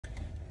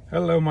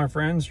Hello, my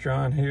friends.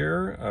 John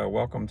here.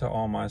 Welcome to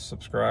all my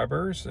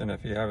subscribers. And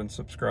if you haven't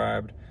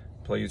subscribed,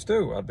 please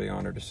do. I'd be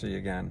honored to see you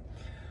again.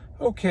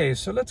 Okay,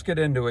 so let's get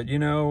into it.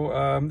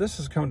 This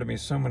has come to me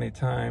so many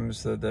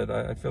times that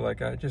I feel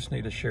like I just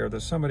need to share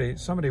this.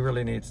 Somebody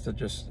really needs to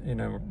just,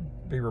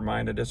 be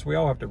reminded. As we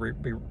all have to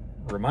be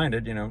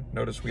reminded,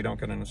 notice we don't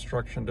get an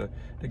instruction to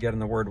get in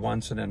the Word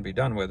once and then be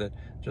done with it.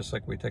 Just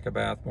like we take a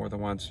bath more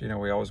than once,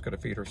 we always got to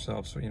feed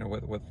ourselves,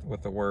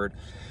 with the Word.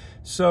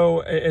 So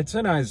it's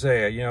in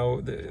Isaiah.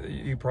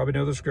 You probably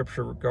know the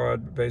scripture.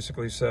 God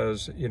basically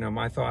says,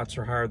 my thoughts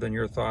are higher than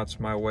your thoughts,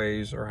 my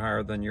ways are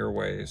higher than your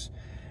ways.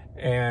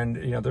 And,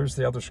 there's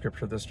the other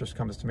scripture. This just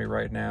comes to me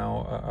right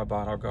now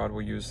about how God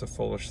will use the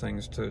foolish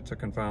things to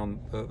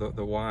confound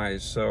the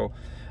wise. So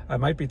I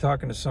might be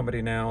talking to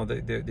somebody now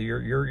that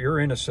you're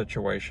in a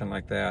situation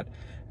like that.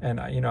 And,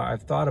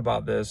 I've thought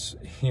about this.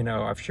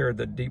 I've shared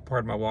the deep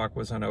part of my walk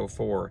was in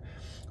 2004.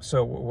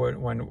 So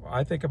when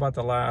I think about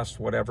the last,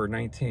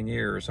 19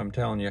 years, I'm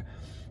telling you,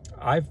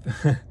 I've...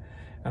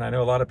 and I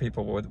know a lot of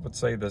people would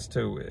say this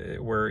too,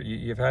 where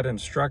you've had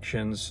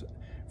instructions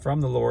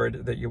from the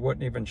Lord that you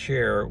wouldn't even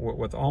share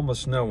with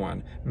almost no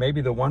one.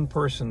 Maybe the one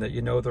person that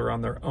they're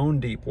on their own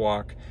deep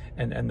walk,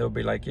 and they'll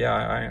be like, yeah,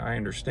 I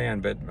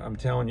understand. But I'm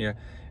telling you,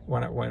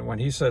 when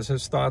he says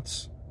his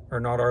thoughts are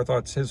not our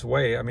thoughts, his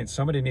way, I mean,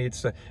 somebody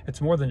needs to, it's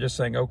more than just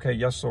saying, okay,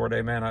 yes, Lord,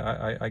 amen,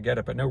 I get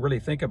it. But no, really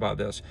think about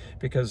this,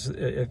 because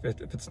if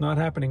it's not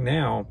happening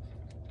now,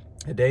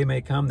 a day may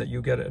come that you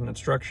get an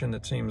instruction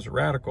that seems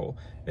radical.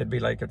 It'd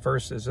be like, at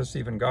first, is this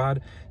even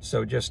God?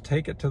 So just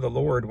take it to the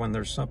Lord when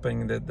there's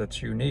something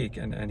that's unique,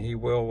 and He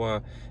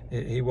will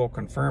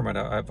confirm it.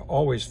 I've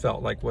always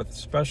felt like, with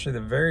especially the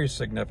very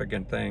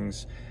significant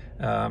things,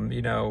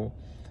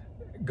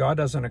 God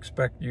doesn't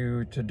expect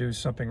you to do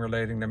something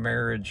relating to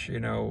marriage,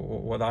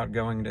 without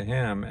going to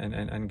Him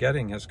and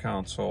getting His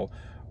counsel,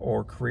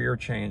 or career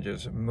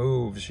changes,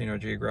 moves,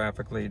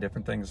 geographically,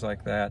 different things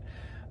like that.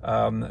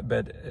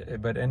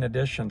 But in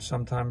addition,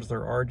 sometimes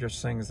there are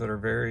just things that are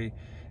very,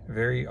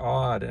 very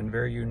odd and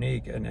very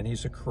unique, and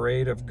He's a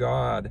creative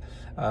God.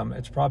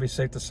 It's probably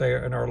safe to say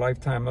in our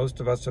lifetime,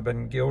 most of us have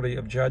been guilty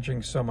of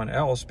judging someone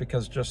else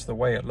because just the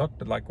way it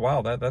looked, like,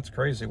 wow, that's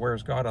crazy.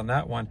 Where's God on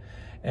that one?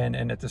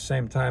 And at the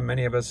same time,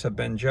 many of us have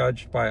been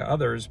judged by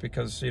others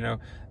because,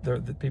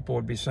 the people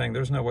would be saying,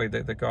 there's no way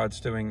that God's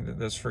doing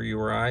this for you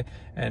or I.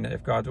 And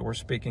if God were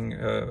speaking,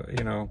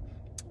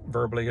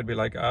 verbally, it'd be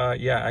like,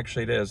 yeah,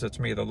 actually it is. It's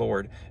me, the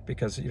Lord,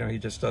 because, He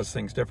just does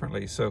things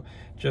differently. So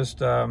just,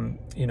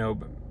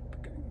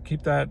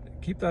 keep that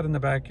in the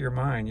back of your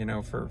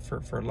mind,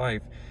 for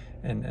life.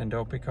 And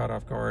don't be caught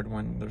off guard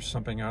when there's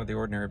something out of the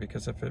ordinary,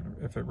 because if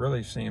it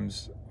really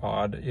seems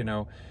odd,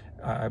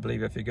 I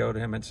believe if you go to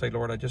Him and say,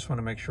 Lord, I just want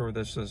to make sure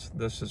this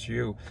is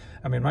you.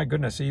 I mean, my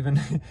goodness, even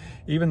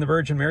the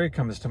Virgin Mary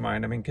comes to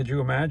mind. I mean, could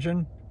you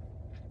imagine?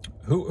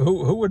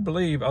 Who would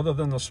believe, other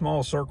than the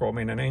small circle? I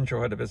mean, an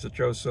angel had to visit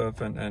Joseph,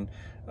 and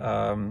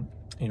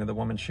the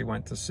woman she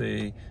went to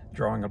see,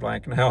 drawing a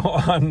blank now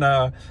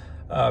on,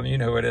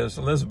 who it is,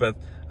 Elizabeth,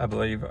 I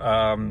believe.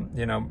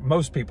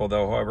 Most people,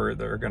 though, however,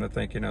 they're going to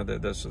think,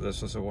 that this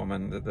is a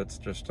woman that's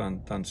just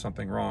done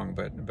something wrong.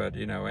 But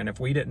and if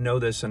we didn't know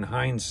this in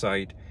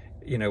hindsight,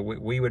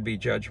 we would be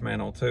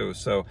judgmental too.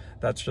 So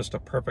that's just a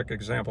perfect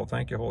example.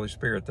 Thank you, Holy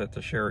Spirit, that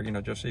to share,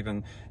 just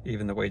even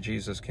the way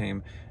Jesus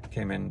came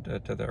into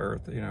the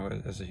earth,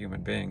 as a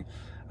human being.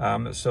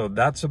 So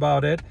that's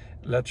about it.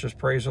 Let's just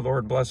praise the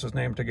Lord, bless His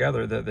name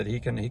together, that He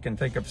can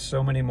think of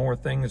so many more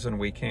things than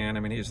we can.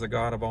 I mean, He's the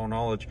God of all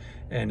knowledge,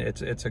 and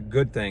it's a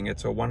good thing.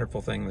 It's a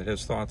wonderful thing that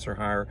His thoughts are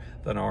higher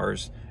than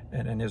ours,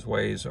 and His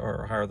ways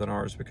are higher than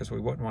ours, because we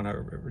wouldn't want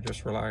to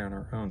just rely on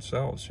our own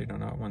selves,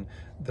 not when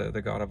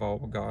the God of all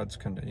gods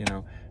can,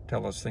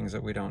 tell us things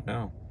that we don't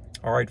know.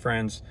 All right,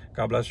 friends,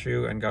 God bless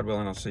you, and God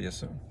willing, I'll see you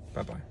soon.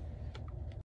 Bye-bye.